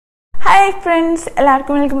Hi friends,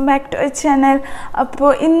 welcome back to our channel. അപ്പോൾ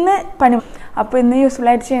ഇന്ന് useful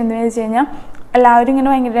ആയിട്ട് ചെയ്യുന്നതെന്ന് വെച്ച് കഴിഞ്ഞാൽ എല്ലാവരും ഇങ്ങനെ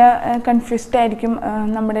ഭയങ്കര കൺഫ്യൂസ്ഡ് ആയിരിക്കും.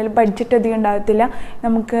 നമ്മുടെ കയ്യിൽ ബഡ്ജറ്റ് അധികം ഉണ്ടാകത്തില്ല.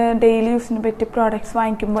 നമുക്ക് ഡെയിലി യൂസിന് പറ്റിയ പ്രോഡക്റ്റ്സ്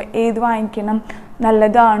വാങ്ങിക്കുമ്പോൾ ഏത് വാങ്ങിക്കണം,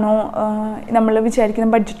 നല്ലതാണോ, നമ്മൾ വിചാരിക്കുന്ന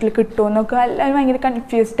ബഡ്ജറ്റിൽ കിട്ടുമോ എന്നൊക്കെ എല്ലാവരും ഭയങ്കര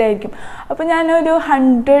കൺഫ്യൂസ്ഡ് ആയിരിക്കും. അപ്പോൾ ഞാനൊരു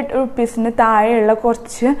 100 rupees താഴെയുള്ള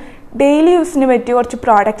കുറച്ച് ഡെയിലി യൂസിന് പറ്റിയ കുറച്ച്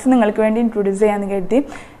പ്രോഡക്റ്റ്സ് നിങ്ങൾക്ക് വേണ്ടി ഇൻട്രൊഡ്യൂസ് ചെയ്യാമെന്ന് കരുതി.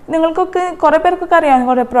 നിങ്ങൾക്കൊക്കെ കുറേ പേർക്കൊക്കെ അറിയാവുന്ന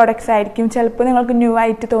കുറേ പ്രോഡക്റ്റ്സ് ആയിരിക്കും, ചിലപ്പോൾ നിങ്ങൾക്ക് ന്യൂ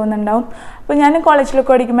ആയിട്ട് തോന്നുന്നുണ്ടാവും. അപ്പോൾ ഞാൻ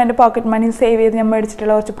കോളേജിലൊക്കെ പഠിക്കുമ്പോൾ എൻ്റെ പോക്കറ്റ് മണി സേവ് ചെയ്ത് ഞാൻ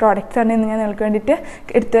മേടിച്ചിട്ടുള്ള കുറച്ച് പ്രോഡക്റ്റ്സാണ് ഇന്ന് ഞാൻ നിങ്ങൾക്ക് വേണ്ടിയിട്ട്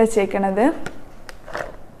എടുത്തു വച്ചേക്കണത്.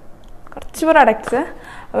 കുറച്ച് പ്രോഡക്റ്റ്സ്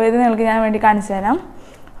അപ്പോൾ ഇത് നിങ്ങൾക്ക് ഞാൻ വേണ്ടി കാണിച്ചു തരാം.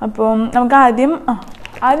 അപ്പോൾ നമുക്ക് ആദ്യം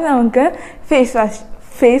നമുക്ക് ഫേസ്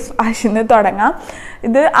വാഷിൽ നിന്ന് തുടങ്ങാം.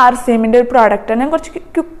 ഇത് RCMൻ്റെ ഒരു പ്രോഡക്റ്റാണ്. ഞാൻ കുറച്ച്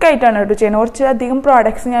ക്വിക്കായിട്ടാണ് ചെയ്യുന്നത്. കുറച്ച് അധികം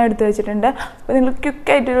പ്രോഡക്റ്റ്സ് ഞാൻ എടുത്തു വെച്ചിട്ടുണ്ട്. അപ്പോൾ നിങ്ങൾ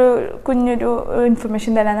ക്വിക്കായിട്ടൊരു കുഞ്ഞൊരു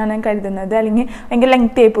ഇൻഫർമേഷൻ തരാമെന്നാണ് ഞാൻ കരുതുന്നത്, അല്ലെങ്കിൽ ഭയങ്കര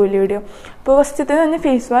ലെങ്ത് ആയി പോയില്ല വീഡിയോ. അപ്പോൾ ഫസ്റ്റത്തെ തന്നെ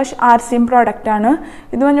ഫേസ് വാഷ് RCM പ്രോഡക്റ്റാണ്.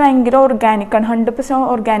 ഇത് ഭയങ്കര ഓർഗാനിക്കാണ്, 100%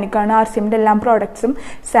 ഓർഗാനിക്കാണ്. RCMൻ്റെ എല്ലാ പ്രോഡക്ട്സും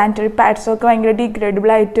സാനിറ്ററി പാഡ്സും ഒക്കെ ഭയങ്കര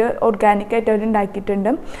ഡീഗ്രേഡബിൾ ആയിട്ട് ഓർഗാനിക്കായിട്ട് അവർ ഉണ്ടാക്കിയിട്ടുണ്ട്.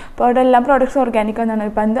 അപ്പോൾ അവിടെ എല്ലാ പ്രോഡക്ട്സും ഓർഗാനിക്കാണെന്നാണ്.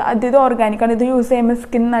 ഇപ്പം ഇത് ഓർഗാനിക്കാണ്. ഇത് യൂസ് ചെയ്യുമ്പോൾ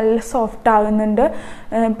സ്കിൻ നല്ല സോഫ്റ്റ് ആകുന്നുണ്ട്.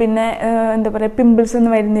 പിന്നെ എന്താ പറയുക, പിമ്പിൾസ്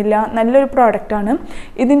ഒന്നും വരുന്നില്ല. നല്ലൊരു പ്രോഡക്റ്റാണ്.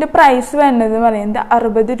 ഇതിൻ്റെ പ്രൈസ് വരുന്നത് പറയുന്നത്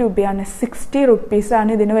 60 രൂപയാണ്. 60 rupees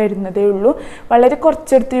ഇതിന് വരുന്നതേ ഉള്ളൂ. വളരെ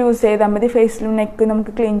കുറച്ചെടുത്ത് യൂസ് ചെയ്താൽ മതി. ഫേസിലും നെക്കും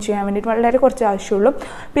നമുക്ക് ക്ലീൻ ചെയ്യാൻ വേണ്ടിയിട്ട് വളരെ കുറച്ച് ആവശ്യമുള്ളൂ.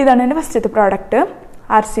 അപ്പോൾ ഇതാണ് എൻ്റെ ഫസ്റ്റത്തെ product,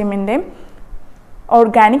 RCMൻ്റെ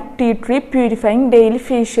organic tea tree purifying daily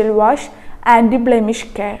facial wash anti blemish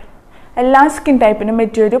care. എല്ലാ സ്കിൻ ടൈപ്പിനും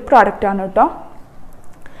പറ്റിയൊരു പ്രോഡക്റ്റാണ് കേട്ടോ.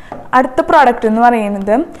 അടുത്ത പ്രോഡക്റ്റ് എന്ന്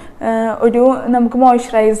പറയുന്നത് ഒരു നമുക്ക്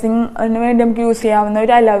മോയ്സ്ചറൈസിങ്ങിന് വേണ്ടി നമുക്ക് യൂസ് ചെയ്യാവുന്ന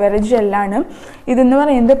ഒരു അലോവേര ജെല്ലാണ്. ഇതെന്ന്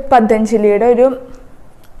പറയുന്നത്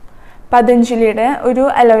പതഞ്ജലിയുടെ ഒരു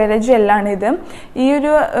അലോവേര ജെല്ലാണിത്. ഈ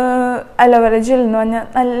ഒരു അലോവേര ജെൽ എന്ന് പറഞ്ഞാൽ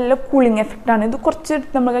നല്ല കൂളിംഗ് എഫക്റ്റാണ്. ഇത് കുറച്ച്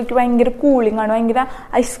നമുക്ക് ഭയങ്കര കൂളിംഗ് ആണ്, ഭയങ്കര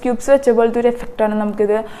ഐസ് ക്യൂബ്സ് വെച്ച പോലത്തെ ഒരു എഫക്റ്റാണ്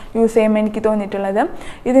നമുക്കിത് യൂസ് ചെയ്യുമ്പോൾ എനിക്ക് തോന്നിയിട്ടുള്ളത്.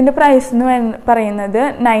 ഇതിൻ്റെ പ്രൈസ് എന്ന് പറയുന്നത്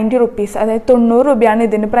 90 rupees, അതായത് 90 രൂപയാണ്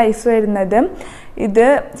ഇതിൻ്റെ പ്രൈസ് വരുന്നത്. ഇത്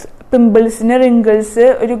പിമ്പിൾസിന്, റിങ്കിൾസ്,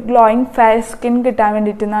 ഒരു ഗ്ലോയിങ് ഫെയർ സ്കിൻ കിട്ടാൻ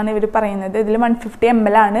വേണ്ടിയിട്ടെന്നാണ് ഇവർ പറയുന്നത്. ഇതിൽ 150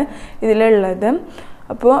 ml ആണ് ഇതിലുള്ളത്.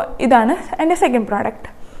 അപ്പോൾ ഇതാണ് എൻ്റെ സെക്കൻഡ് പ്രോഡക്റ്റ്.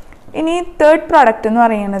 ഇനി തേർഡ് പ്രോഡക്റ്റ് എന്ന്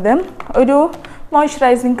പറയുന്നത് ഒരു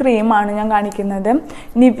മോയ്സ്ചറൈസിങ് ക്രീമാണ് ഞാൻ കാണിക്കുന്നത്.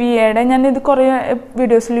 നിവിയയുടെ, ഞാനിത് കുറേ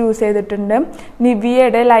വീഡിയോസിൽ യൂസ് ചെയ്തിട്ടുണ്ട്.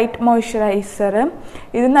 നിവിയയുടെ ലൈറ്റ് മോയ്സ്ചറൈസർ.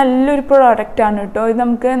 ഇത് നല്ലൊരു പ്രോഡക്റ്റാണ് കേട്ടോ. ഇത്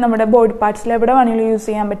നമുക്ക് നമ്മുടെ ബോഡി പാർട്സിൽ എവിടെ വേണമെങ്കിലും യൂസ്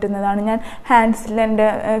ചെയ്യാൻ പറ്റുന്നതാണ്. ഞാൻ ഹാൻഡ്സിൽ, എൻ്റെ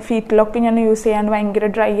ഫീറ്റിലൊക്കെ ഞാൻ യൂസ് ചെയ്യാൻ ഭയങ്കര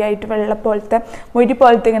ഡ്രൈ ആയിട്ട് വെള്ള പോലത്തെ മുരി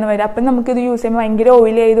പോലത്തെ ഇങ്ങനെ വരും. അപ്പം നമുക്കിത് യൂസ് ചെയ്യുമ്പോൾ ഭയങ്കര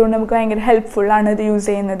ഓയിലി ആയതുകൊണ്ട് നമുക്ക് ഭയങ്കര ഹെൽപ്ഫുള്ളാണ് ഇത് യൂസ്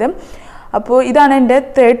ചെയ്യുന്നത്. അപ്പോൾ ഇതാണ് എൻ്റെ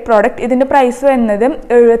തേർഡ് പ്രോഡക്റ്റ്. ഇതിൻ്റെ പ്രൈസ് വരുന്നത്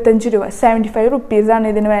 75 രൂപ, 75 rupees ആണ്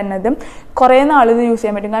ഇതിന് വരുന്നത്. കുറേ നാൾ ഇത് യൂസ്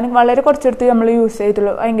ചെയ്യാൻ പറ്റും, കാരണം വളരെ കുറച്ചെടുത്ത് നമ്മൾ യൂസ്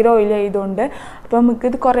ചെയ്തുള്ളൂ, ഭയങ്കര ഓയിലി ആയതുകൊണ്ട്. അപ്പോൾ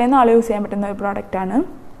നമുക്കിത് കുറേ നാൾ യൂസ് ചെയ്യാൻ പറ്റുന്ന ഒരു പ്രോഡക്റ്റാണ്.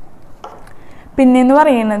 പിന്നെയെന്ന്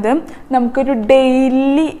പറയുന്നത് നമുക്കൊരു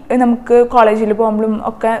ഡെയിലി നമുക്ക് കോളേജിൽ പോകുമ്പോഴും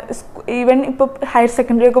ഒക്കെ, ഈവൻ ഇപ്പോൾ ഹയർ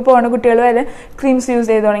സെക്കൻഡറി ഒക്കെ പോകുന്ന കുട്ടികൾ വരെ ക്രീംസ് യൂസ്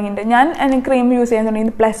ചെയ്ത് തുടങ്ങിയിട്ടുണ്ട്. ഞാൻ ക്രീം യൂസ് ചെയ്യാൻ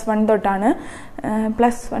തുടങ്ങിയത് +1 തൊട്ടാണ്.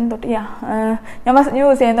 +1 തൊട്ട് ഞാൻ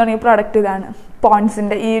യൂസ് ചെയ്യാൻ തുടങ്ങിയ പ്രോഡക്റ്റ് ഇതാണ്.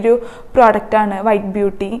 പോൺസിൻ്റെ ഈ ഒരു പ്രോഡക്റ്റാണ്, white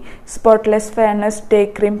beauty spotless fairness day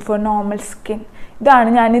cream four normal skin. ഇതാണ്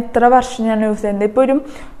ഞാൻ ഇത്ര വർഷം ഞാൻ യൂസ് ചെയ്യുന്നത്. ഇപ്പോൾ ഒരു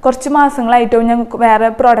കുറച്ച് മാസങ്ങളായിട്ടും ഞാൻ വേറെ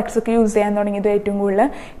പ്രോഡക്റ്റ്സ് ഒക്കെ യൂസ് ചെയ്യാൻ തുടങ്ങിയത്. ഏറ്റവും കൂടുതൽ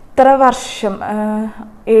ഇത്ര വർഷം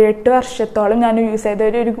 7-8 വർഷത്തോളം ഞാൻ യൂസ്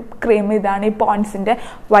ചെയ്ത ഒരു ക്രീം ഇതാണ്, ഈ പോൺസിൻ്റെ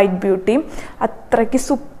വൈറ്റ് ബ്യൂട്ടി. അത്രയ്ക്ക്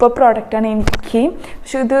സൂപ്പർ പ്രോഡക്റ്റാണ് എനിക്ക്.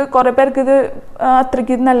 പക്ഷെ ഇത് കുറേ പേർക്ക് ഇത്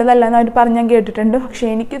അത്രയ്ക്ക് നല്ലതല്ല എന്ന് അവർ പറഞ്ഞ് ഞാൻ കേട്ടിട്ടുണ്ട്. പക്ഷേ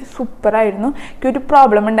എനിക്കിത് സൂപ്പറായിരുന്നു. എനിക്കൊരു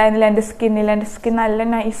പ്രോബ്ലം ഉണ്ടായിരുന്നില്ല എൻ്റെ സ്കിന്നിൽ. എൻ്റെ സ്കിൻ നല്ല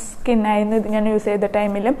നൈസ് സ്കിന്നായിരുന്നു ഇത് ഞാൻ യൂസ് ചെയ്ത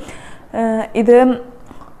ടൈമിൽ.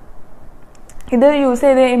 ഇത് യൂസ്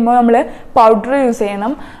ചെയ്ത് കഴിയുമ്പോൾ നമ്മൾ പൗഡർ യൂസ്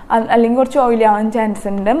ചെയ്യണം, അല്ലെങ്കിൽ കുറച്ച് ഓയിലി ആവാൻ ചാൻസ്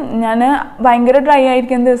ഉണ്ട്. ഞാൻ ഭയങ്കര ഡ്രൈ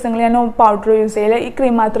ആയിരിക്കുന്ന ദിവസങ്ങളിൽ ഞാൻ പൗഡർ യൂസ് ചെയ്യില്ല, ഈ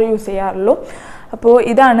ക്രീം മാത്രമേ യൂസ് ചെയ്യാറുള്ളൂ. അപ്പോൾ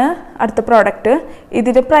ഇതാണ് അടുത്ത പ്രോഡക്റ്റ്.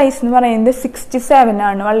 ഇതിൻ്റെ പ്രൈസ് എന്ന് പറയുന്നത് 67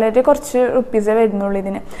 ആണ്. വളരെ കുറച്ച് റുപ്പീസേ വരുന്നുള്ളൂ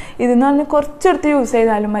ഇതിന്. ഇതെന്ന് പറഞ്ഞാൽ കുറച്ചെടുത്ത് യൂസ്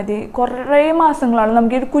ചെയ്താലും മതി, കുറേ മാസങ്ങളോളം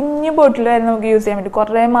നമുക്ക് ഒരു കുഞ്ഞു ബോട്ടിൽ വരെ നമുക്ക് യൂസ് ചെയ്യാൻ പറ്റും,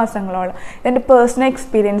 കുറേ മാസങ്ങളോളം. ഇതെൻ്റെ പേഴ്സണൽ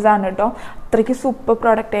എക്സ്പീരിയൻസ് ആണ് കേട്ടോ. അത്രയ്ക്ക് സൂപ്പർ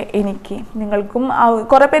പ്രോഡക്റ്റ് എനിക്ക്. നിങ്ങൾക്കും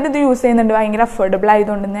കുറേ പേര് ഇത് യൂസ് ചെയ്യുന്നുണ്ട്, ഭയങ്കര അഫോർഡബിൾ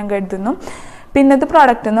ആയതുകൊണ്ടെന്ന് ഞാൻ കരുതുന്നു. പിന്നത്തെ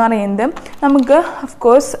പ്രോഡക്റ്റ് എന്ന് പറയുന്നത് നമുക്ക്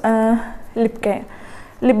ഓഫ്കോഴ്സ്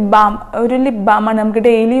ലിപ് ബാം. ഒരു ലിപ് ബാമാണ്, നമുക്ക്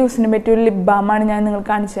ഡെയിലി യൂസിന് പറ്റിയ ഒരു ലിപ് ബാമാണ് ഞാൻ നിങ്ങൾക്ക്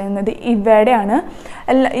കാണിച്ചു തരുന്നത്. ഇവയുടെയാണ്.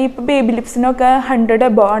 ഇപ്പോൾ ബേബി ലിപ്സിനൊക്കെ 100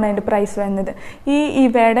 above ആണ് അതിൻ്റെ പ്രൈസ് വരുന്നത്.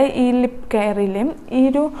 ഇവയുടെ ഈ ലിപ് കെയറിൽ ഈ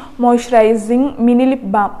ഒരു മോയ്സ്ചറൈസിങ് മിനി ലിപ്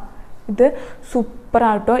ബാം, ഇത് സൂപ്പർ സൂപ്പർ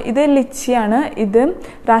ആട്ടോ. ഇത് ലിച്ചിയാണ്, ഇത്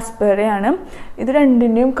റാസ്ബെറി ആണ്. ഇത്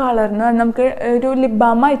രണ്ടിൻ്റെയും കളറിന് നമുക്ക് ഒരു ലിപ്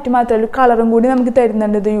ബാം ആയിട്ട് മാത്രമല്ല ഒരു കളറും കൂടി നമുക്ക്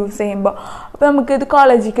തരുന്നുണ്ട് ഇത് യൂസ് ചെയ്യുമ്പോൾ. അപ്പോൾ നമുക്ക് ഇത്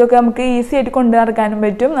കോളേജിലേക്കൊക്കെ നമുക്ക് ഈസി ആയിട്ട് കൊണ്ടു നടക്കാനും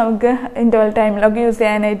പറ്റും. നമുക്ക് ഇൻ്റർവൽ ടൈമിലൊക്കെ യൂസ്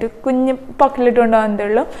ചെയ്യാനായിട്ട് കുഞ്ഞ് പോക്കറ്റിലിട്ട് കൊണ്ടുപോകുന്നതേ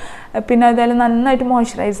ഉള്ളൂ. പിന്നെ അതുപോലെ നന്നായിട്ട്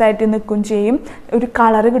മോയ്സ്ചറൈസ് ആയിട്ട് നിൽക്കുകയും ചെയ്യും, ഒരു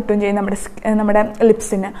കളറ് കിട്ടുകയും ചെയ്യും നമ്മുടെ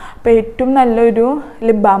ലിപ്സിന്. അപ്പോൾ ഏറ്റവും നല്ലൊരു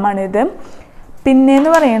ലിപ് ബാമാണിത്.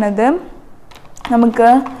 പിന്നെയെന്ന് പറയണത് നമുക്ക്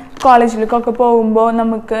കോളേജിലേക്കൊക്കെ പോകുമ്പോൾ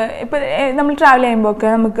നമുക്ക് ഇപ്പോൾ നമ്മൾ ട്രാവൽ ചെയ്യുമ്പോഴൊക്കെ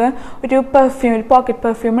നമുക്ക് ഒരു പെർഫ്യൂം, ഒരു പോക്കറ്റ്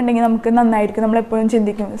പെർഫ്യൂം ഉണ്ടെങ്കിൽ നമുക്ക് നന്നായിരിക്കും. നമ്മളെപ്പോഴും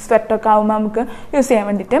ചിന്തിക്കും സ്വെറ്റൊക്കെ ആകുമ്പോൾ നമുക്ക് യൂസ് ചെയ്യാൻ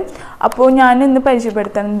വേണ്ടിയിട്ട്. അപ്പോൾ ഞാൻ ഇന്ന്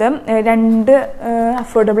പരിചയപ്പെടുത്തുന്നത് 2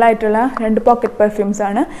 അഫോർഡബിൾ ആയിട്ടുള്ള 2 പോക്കറ്റ്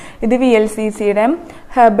പെർഫ്യൂംസാണ്. ഇത് VLCCയുടെ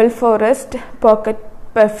ഹെർബൽ ഫോറസ്റ്റ് പോക്കറ്റ്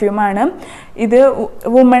പെർഫ്യൂമാണ്. ഇത്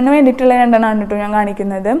വുമണിന് വേണ്ടിയിട്ടുള്ള 2 കേട്ടോ ഞാൻ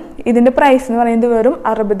കാണിക്കുന്നത്. ഇതിൻ്റെ പ്രൈസ് എന്ന് പറയുന്നത് വെറും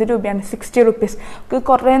 60 രൂപയാണ്, 60 റുപ്പീസ്.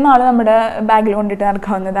 കുറേ നാൾ നമ്മുടെ ബാഗിൽ കൊണ്ടിട്ട്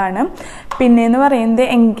നടക്കാവുന്നതാണ്. പിന്നെയെന്ന് പറയുന്നത്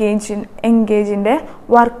എൻഗേജിൻ്റെ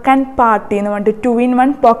വർക്ക് ആൻഡ് പാർട്ടി എന്ന് പറഞ്ഞിട്ട് 2 in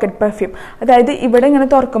 1 പോക്കറ്റ് പെർഫ്യൂം. അതായത് ഇവിടെ ഇങ്ങനെ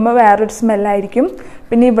തുറക്കുമ്പോൾ വേറൊരു സ്മെല്ലായിരിക്കും,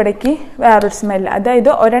 പിന്നെ ഇവിടേക്ക് വേറൊരു സ്മെല്ല്.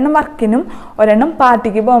 അതായത് ഒരെണ്ണം വർക്കിനും ഒരെണ്ണം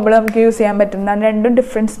പാർട്ടിക്ക് പോകുമ്പോൾ നമുക്ക് യൂസ് ചെയ്യാൻ പറ്റുന്നതാണ്. 2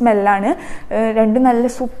 ഡിഫറെൻറ്റ് സ്മെല്ലാണ്, 2 നല്ല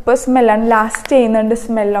സൂപ്പർ സ്മെല്ലാണ്, ലാസ്റ്റ് ചെയ്യുന്നുണ്ട്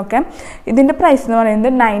സ്മെല്ലൊക്കെ. ഇതിൻ്റെ പ്രൈസ് എന്ന്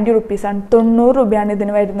പറയുന്നത് 90 റുപ്പീസാണ്, 90 രൂപയാണ്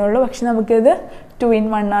ഇതിന് വരുന്നുള്ളൂ. പക്ഷെ നമുക്കിത് 2 in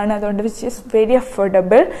 1 ആണ്, അതുകൊണ്ട് വിച്ച് ഈസ് വെരി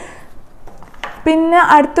അഫോർഡബിൾ. പിന്നെ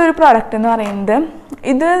അടുത്തൊരു പ്രോഡക്റ്റ് എന്ന് പറയുന്നത്,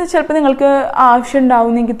 ഇത് ചിലപ്പോൾ നിങ്ങൾക്ക് ആവശ്യം ഉണ്ടാവും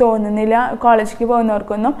എന്ന് എനിക്ക് തോന്നുന്നില്ല കോളേജിലേക്ക്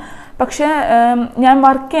പോകുന്നവർക്കൊന്നും. പക്ഷേ ഞാൻ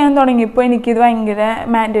വർക്ക് ചെയ്യാൻ തുടങ്ങിയപ്പോൾ എനിക്കിത് ഭയങ്കര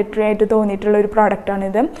മാൻഡേറ്ററി ആയിട്ട് തോന്നിയിട്ടുള്ള ഒരു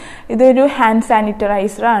പ്രോഡക്റ്റാണിത്. ഇതൊരു ഹാൻഡ്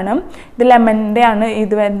സാനിറ്റൈസറാണ്. ഇത് ലെമണിൻ്റെ ആണ്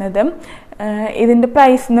ഇത് വരുന്നത്. ഇതിൻ്റെ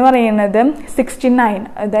പ്രൈസ് എന്ന് പറയുന്നത് 69,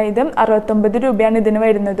 അതായത് 69 രൂപയാണ് ഇതിന്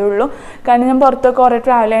വരുന്നതുള്ളൂ. കാരണം ഞാൻ പുറത്തൊക്കെ കുറേ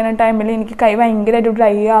ട്രാവൽ ചെയ്യുന്ന ടൈമിൽ എനിക്ക് കൈ ഭയങ്കരമായിട്ട്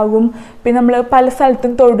ഡ്രൈ ആകും. പിന്നെ നമ്മൾ പല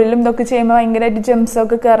സ്ഥലത്തും തൊഴിലും ഇതൊക്കെ ചെയ്യുമ്പോൾ ഭയങ്കരമായിട്ട്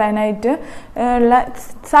ജംസൊക്കെ കയറാനായിട്ട് ഉള്ള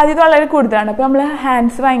സാധ്യത വളരെ കൂടുതലാണ്. അപ്പോൾ നമ്മൾ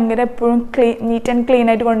ഹാൻഡ്സ് ഭയങ്കര എപ്പോഴും നീറ്റ് ആൻഡ് ക്ലീൻ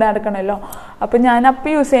ആയിട്ട് കൊണ്ട് നടക്കണമല്ലോ. അപ്പോൾ ഞാൻ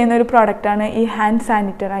യൂസ് ചെയ്യുന്ന ഒരു പ്രോഡക്റ്റാണ് ഈ ഹാൻഡ്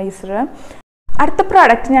സാനിറ്റൈസർ. അടുത്ത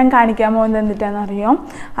പ്രോഡക്റ്റ് ഞാൻ കാണിക്കാൻ പോകുന്നത് എന്തിട്ടാണെന്ന് അറിയാം.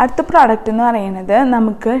 അടുത്ത പ്രോഡക്റ്റ് എന്ന് പറയുന്നത്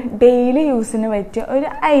നമുക്ക് ഡെയിലി യൂസിന് പറ്റിയ ഒരു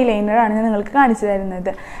ഐലൈനറാണ് ഞാൻ നിങ്ങൾക്ക് കാണിച്ചു തരുന്നത്.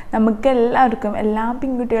 നമുക്ക് എല്ലാവർക്കും, എല്ലാ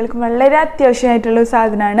പെൺകുട്ടികൾക്കും വളരെ അത്യാവശ്യമായിട്ടുള്ള ഒരു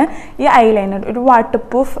സാധനമാണ് ഈ ഐലൈനർ. ഒരു വാട്ടർ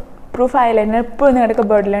പ്രൂഫ് ഐലൈനർ എപ്പോഴും നിങ്ങളുടെ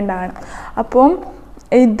കബോർഡിൽ ഉണ്ടാകണം. അപ്പം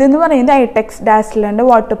ഇതെന്ന് പറയുന്നത് ഐടെക്സ് ഡാസ്ലറിൻ്റെ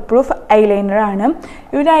വാട്ടർ പ്രൂഫ് ഐലൈനറാണ്.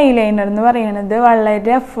 ഈ ഒരു ഐലൈനർ എന്ന് പറയുന്നത്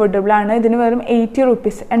വളരെ അഫോർഡബിൾ ആണ്. ഇതിന് വെറും 80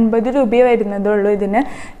 റുപ്പീസ്, 80 രൂപയെ വരുന്നതുള്ളൂ. ഇതിന്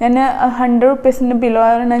ഞാൻ 100 റുപ്പീസിൻ്റെ ബിലോ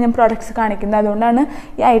ആണ് ഞാൻ പ്രോഡക്റ്റ്സ് കാണിക്കുന്നത്, അതുകൊണ്ടാണ്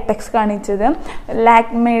ഈ ഐടെക്സ് കാണിച്ചത്.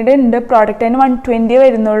 ലാക്മേഡ് ഉണ്ട് പ്രോഡക്റ്റ്, അതിന് 120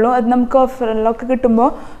 വരുന്നുള്ളൂ. അത് നമുക്ക് ഓഫറിലൊക്കെ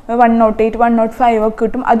കിട്ടുമ്പോൾ 108, 105 ഒക്കെ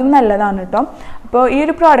കിട്ടും. അതും നല്ലതാണ് കേട്ടോ. അപ്പോൾ ഈ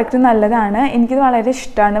ഒരു പ്രോഡക്റ്റ് നല്ലതാണ്, എനിക്കിത് വളരെ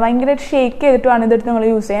ഇഷ്ടമാണ്. ഭയങ്കരമായിട്ട് ഷേക്ക് ചെയ്തിട്ട് വേണം ഇതെടുത്ത് നമ്മൾ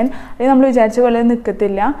യൂസ് ചെയ്യാൻ. അല്ലെങ്കിൽ നമ്മൾ വിചാരിച്ച പോലെ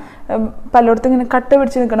നിൽക്കത്തില്ല, പലയിടത്തും ഇങ്ങനെ കട്ട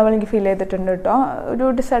പിടിച്ച് നിൽക്കണ പോലെ എനിക്ക് ഫീൽ ചെയ്തിട്ടുണ്ട് കേട്ടോ. ഒരു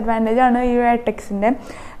ഡിസഡ്വാൻറ്റേജ് ആണ് ഈ ഐടെക്സിൻ്റെ.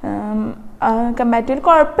 കമ്പാരിറ്റീവ്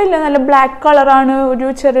കുഴപ്പമില്ല, നല്ല ബ്ലാക്ക് കളറാണ്, ഒരു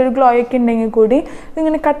ചെറിയൊരു ഗ്ലോ ഒക്കെ ഉണ്ടെങ്കിൽ കൂടി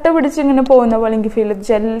ഇതിങ്ങനെ കട്ട പിടിച്ച് ഇങ്ങനെ പോകുന്ന പോലെ എനിക്ക് ഫീൽ ചെയ്തു,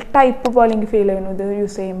 ജെൽ ടൈപ്പ് പോലെ എനിക്ക് ഫീൽ ചെയ്യുന്നു ഇത്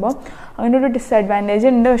യൂസ് ചെയ്യുമ്പോൾ. അങ്ങനെ ഒരു ഡിസഡ്വാൻറ്റേജ്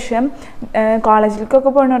ഉണ്ട്. പക്ഷേ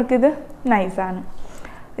കോളേജിലേക്കൊക്കെ പോകുന്നവർക്ക് ഇത് നൈസാണ്.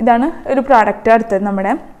 ഇതാണ് ഒരു പ്രോഡക്റ്റ് അടുത്തത്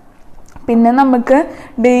നമ്മുടെ. പിന്നെ നമുക്ക്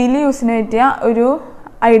ഡെയിലി യൂസിന് പറ്റിയ ഒരു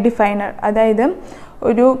ഐ ഡിഫൈനർ, അതായത്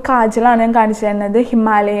ഒരു കാജലാണ് ഞാൻ കാണിച്ചു തരുന്നത്.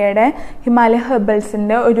 ഹിമാലയ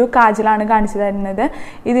ഹെർബൽസിൻ്റെ ഒരു കാജലാണ് കാണിച്ചു തരുന്നത്.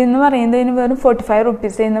 ഇതെന്ന് പറയുന്നത് ഇതിന് വെറും 45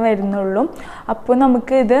 റുപ്പീസേ ഇന്ന് വരുന്നുള്ളൂ. അപ്പോൾ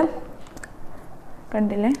നമുക്ക് ഇത്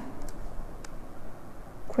കണ്ടില്ലേ,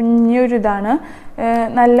 കുഞ്ഞൊരിതാണ്,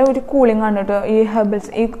 നല്ല ഒരു കൂളിംഗ് ആണ് കേട്ടോ ഈ ഹെർബൽസ്.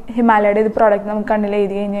 ഈ ഹിമാലയയുടെ ഇത് പ്രോഡക്റ്റ് നമുക്ക് കണ്ണിൽ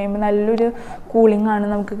എഴുതി കഴിഞ്ഞ് കഴിയുമ്പോൾ നല്ലൊരു കൂളിംഗ് ആണ്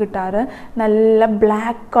നമുക്ക് കിട്ടാറ്. നല്ല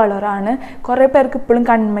ബ്ലാക്ക് കളറാണ്. കുറേ പേർക്ക് ഇപ്പോഴും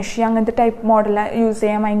കൺമഷി അങ്ങനത്തെ ടൈപ്പ് മോഡൽ യൂസ്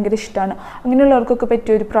ചെയ്യാൻ ഭയങ്കര ഇഷ്ടമാണ്. അങ്ങനെയുള്ളവർക്കൊക്കെ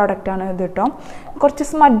പറ്റിയ ഒരു പ്രോഡക്റ്റാണ് ഇത് കേട്ടോ. കുറച്ച്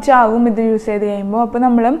സ്മഡ്ജ് ആകും ഇത് യൂസ് ചെയ്ത് കഴിയുമ്പോൾ. അപ്പോൾ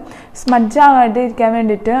നമ്മൾ സ്മഡ്ജ് ആകാതെ ഇരിക്കാൻ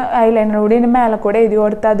വേണ്ടിയിട്ട് ഐലൈനർ കൂടി ഇതിൻ്റെ മേലെ കൂടെ എഴുതി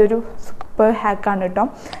കൊടുത്താൽ അതൊരു സൂപ്പർ ഹാക്കാണ് കേട്ടോ.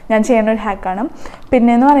 ഞാൻ ചെയ്യുന്ന ഒരു ഹാക്കാണ്.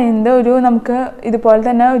 പിന്നെയെന്ന് പറയുന്നത് നമുക്ക് ഇതുപോലെ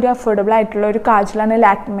തന്നെ ഒരു അഫോർഡബിൾ ആയിട്ടുള്ള ഒരു കാജലാണ്,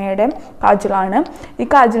 ലാക്മേയുടെ കാജലാണ്. ഈ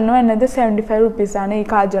കാജലിന് വരുന്നത് 75 റുപ്പീസാണ് ഈ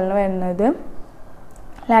കാജലിന് വരുന്നത്,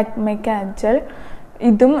 ലാക്മേ കാജൽ.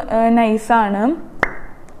 ഇതും നൈസാണ്,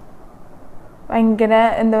 ഭയങ്കര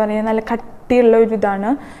എന്താ പറയുക, നല്ല കട്ടിയുള്ള ഒരു ഇതാണ്.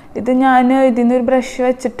 ഇത് ഞാൻ ഇതിന്ന് ഒരു ബ്രഷ്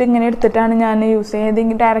വെച്ചിട്ട് ഇങ്ങനെ എടുത്തിട്ടാണ് ഞാൻ യൂസ്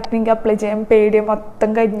ചെയ്യുന്നത്. ഡയറക്റ്റ് എനിക്ക് അപ്ലൈ ചെയ്യാൻ പേടിയും മൊത്തം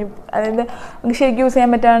കഴിഞ്ഞു. അതായത് നമുക്ക് ശരിക്കും യൂസ്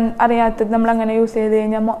ചെയ്യാൻ പറ്റാൻ അറിയാത്തത് നമ്മളങ്ങനെ യൂസ് ചെയ്ത്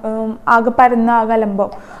കഴിഞ്ഞാൽ ആകെ പരന്ന ആകെ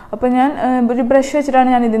അലമ്പാവും. അപ്പോൾ ഞാൻ ഒരു ബ്രഷ് വെച്ചിട്ടാണ്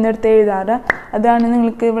ഞാൻ ഇതിന്ന് എടുത്ത് എഴുതാറ്. അതാണ്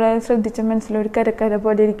നിങ്ങൾക്ക് ഇവിടെ ശ്രദ്ധിച്ച മനസ്സിലൊരു കരക്കര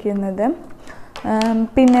പോലെ ഇരിക്കുന്നത്.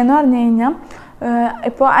 പിന്നെയെന്ന് പറഞ്ഞു കഴിഞ്ഞാൽ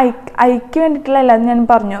ഇപ്പോൾ ഐക്ക് വേണ്ടിയിട്ടുള്ള എല്ലാതും ഞാൻ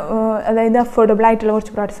പറഞ്ഞു, അതായത് അഫോർഡബിൾ ആയിട്ടുള്ള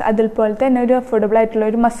കുറച്ച് പ്രോഡക്ട്സ്. അതുപോലെ തന്നെ ഒരു അഫോർഡബിൾ ആയിട്ടുള്ള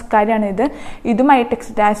ഒരു മസ്കാരയാണ് ഇതും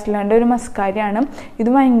ഐടെക്സ്റ്റാസിലുണ്ട് ഒരു മസ്കാരയാണ്. ഇത്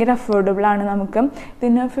ഭയങ്കര അഫോർഡബിൾ ആണ്. നമുക്ക്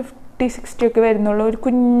ഇതിന് 50-60 ഒക്കെ വരുന്നുള്ളൂ. ഒരു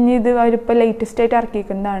കുഞ്ഞിത് അവരിപ്പോൾ ലേറ്റസ്റ്റ് ആയിട്ട്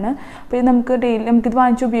ഇറക്കിയിരിക്കുന്നതാണ്. അപ്പോൾ ഇത് നമുക്ക് ഡെയിലി നമുക്കിത്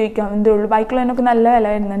വാങ്ങിച്ച് ഉപയോഗിക്കാവുന്നതേ ഉള്ളൂ. ബാക്കിയുള്ളതിനൊക്കെ നല്ല വില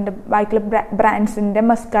വരുന്നുണ്ട്, ബാക്കിയുള്ള ബ്രാൻഡ്സിൻ്റെ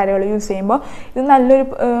മസ്കാരകൾ യൂസ് ചെയ്യുമ്പോൾ. ഇത് നല്ലൊരു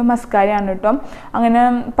മസ്കാരയാണ് കേട്ടോ. അങ്ങനെ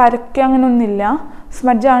പരക്കെ അങ്ങനെ ഒന്നുമില്ല,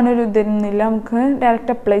 സ്മഡ്ജാണ് ഒരു ഇതൊന്നുമില്ല. നമുക്ക്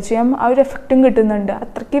ഡയറക്റ്റ് അപ്ലൈ ചെയ്യാം. ആ ഒരു എഫക്റ്റും കിട്ടുന്നുണ്ട്.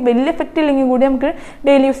 അത്രയ്ക്ക് വലിയ എഫക്റ്റ് ഇല്ലെങ്കിൽ കൂടി നമുക്ക്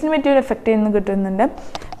ഡെയിലി യൂസിന് പറ്റിയ ഒരു എഫക്റ്റ് ചെയ്യുന്ന കിട്ടുന്നുണ്ട്.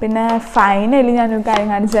 പിന്നെ ഫൈനലി ഞാനൊരു കാര്യം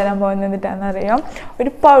കാണിച്ചു തരാൻ പോകുന്നതിട്ടാണെന്നറിയാം,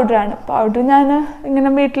 ഒരു പൗഡറാണ്. പൗഡർ ഞാൻ ഇങ്ങനെ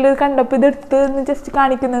വീട്ടിൽ കണ്ടപ്പോൾ ഇതെടുത്ത് ജസ്റ്റ്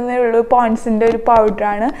കാണിക്കുന്നതേ ഉള്ളൂ. പോൺസിൻ്റെ ഒരു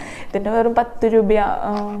പൗഡറാണ്. ഇതിൻ്റെ വെറും 10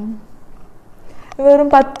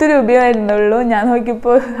 രൂപയേ വരുന്നുള്ളൂ. ഞാൻ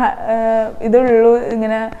നോക്കിയപ്പോൾ ഇതുള്ളൂ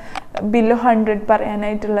ഇങ്ങനെ ബിലോ 100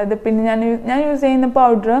 പറയാനായിട്ടുള്ളത്. പിന്നെ ഞാൻ യൂസ് ചെയ്യുന്ന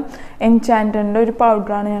പൗഡർ എൻചാൻറ്ററിൻ്റെ ഒരു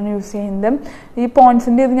പൗഡറാണ് ഞാൻ യൂസ് ചെയ്യുന്നത്. ഈ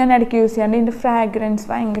പോൺസിൻ്റെ ഇത് ഞാൻ ഇടയ്ക്ക് യൂസ് ചെയ്യാറുണ്ട്. ഇതിൻ്റെ ഫ്രാഗ്രൻസ്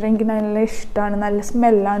ഭയങ്കര എനിക്ക് നല്ല ഇഷ്ടമാണ്, നല്ല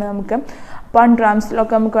സ്മെല്ലാണ്. നമുക്ക് അപ്പോൾ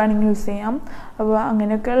അൺഡ്രാംസിലൊക്കെ നമുക്ക് വേണമെങ്കിൽ യൂസ് ചെയ്യാം. അപ്പോൾ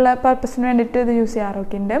അങ്ങനെയൊക്കെയുള്ള പർപ്പസിന് വേണ്ടിയിട്ട് ഇത് യൂസ്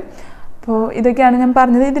ചെയ്യാറൊക്കെ ഉണ്ട്. അപ്പോൾ ഇതൊക്കെയാണ് ഞാൻ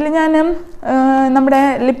പറഞ്ഞത്. ഇതിൽ ഞാൻ നമ്മുടെ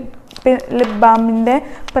ലിപ് ബാമിൻ്റെ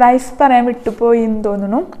പ്രൈസ് പറയാൻ വിട്ടുപോയി എന്ന്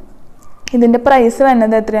തോന്നുന്നു. ഇതിൻ്റെ പ്രൈസ്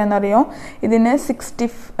വരുന്നത് എത്രയാണെന്ന് അറിയോ? ഇതിന്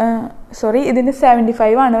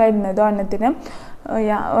 75 ആണ് വരുന്നത് ഒരെണ്ണത്തിന്.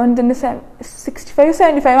 ഇതിൻ്റെ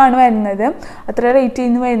 65-75 ആണ് വരുന്നത്. അത്ര റേറ്റ്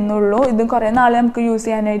ഇന്ന് വരുന്നുള്ളൂ. ഇത് കുറേ നാൾ നമുക്ക് യൂസ്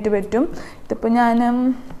ചെയ്യാനായിട്ട് പറ്റും. ഇതിപ്പോൾ ഞാൻ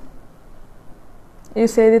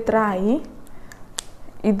യൂസ് ചെയ്ത് ഇത്ര ആയി.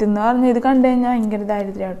 ഇതെന്ന് പറഞ്ഞാൽ ഇത് കണ്ടു കഴിഞ്ഞാൽ ഭയങ്കര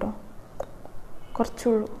ദാരിദ്ര്യം കേട്ടോ.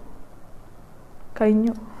 കുറച്ചുള്ളൂ,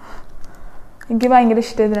 കഴിഞ്ഞു. എനിക്ക് ഭയങ്കര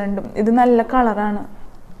ഇഷ്ടം ഇത് രണ്ടും. ഇത് നല്ല കളറാണ്,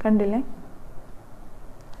 കണ്ടില്ലേ?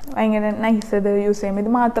 ഭയങ്കര നൈസ് ഇത് യൂസ് ചെയ്യുമ്പോൾ.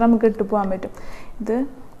 ഇത് മാത്രം നമുക്ക് ഇട്ട് പോകാൻ പറ്റും. ഇത്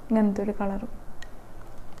ഇങ്ങനത്തെ ഒരു കളറും.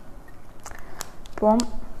 അപ്പം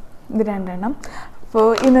ഇത് രണ്ടെണ്ണം. അപ്പോൾ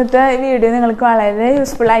ഇന്നത്തെ വീഡിയോ നിങ്ങൾക്ക് വളരെ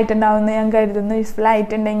യൂസ്ഫുൾ ആയിട്ടുണ്ടാവുമെന്ന് ഞാൻ കരുതുന്നു. യൂസ്ഫുൾ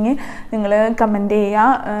ആയിട്ടുണ്ടെങ്കിൽ നിങ്ങൾ കമൻറ്റ്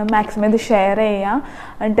ചെയ്യുക, മാക്സിമം ഇത് ഷെയർ ചെയ്യുക.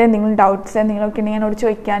 എന്നിട്ട് എന്തെങ്കിലും ഡൗട്ട്സ് എന്തെങ്കിലുമൊക്കെ ഉണ്ടെങ്കിൽ എന്നോട്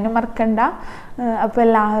ചോദിക്കാനും മറക്കണ്ട. അപ്പോൾ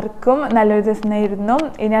എല്ലാവർക്കും നല്ലൊരു ദിവസം നേരുന്നു.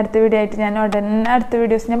 ഇനി അടുത്ത വീഡിയോ ആയിട്ട് ഞാൻ ഉടനെ അടുത്ത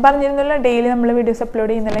വീഡിയോസ് ഞാൻ പറഞ്ഞിരുന്നല്ലോ, ഡെയിലി നമ്മൾ വീഡിയോസ് അപ്ലോഡ്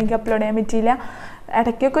ചെയ്യുന്നില്ല, എനിക്ക് അപ്ലോഡ് ചെയ്യാൻ പറ്റിയില്ല.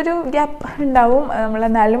 ഇടയ്ക്കൊക്കെ ഒരു ഗ്യാപ്പ് ഉണ്ടാവും.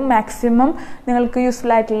 നമ്മളെന്നാലും മാക്സിമം നിങ്ങൾക്ക്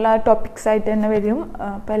യൂസ്ഫുൾ ആയിട്ടുള്ള ടോപ്പിക്സ് ആയിട്ട് തന്നെ വരും.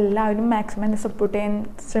 അപ്പോൾ എല്ലാവരും മാക്സിമം എന്നെ സപ്പോർട്ട് ചെയ്യാൻ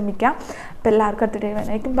ശ്രമിക്കാം. അപ്പോൾ എല്ലാവർക്കും അടുത്ത day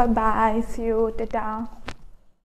വേണമായിരിക്കും. By, see you, Tata.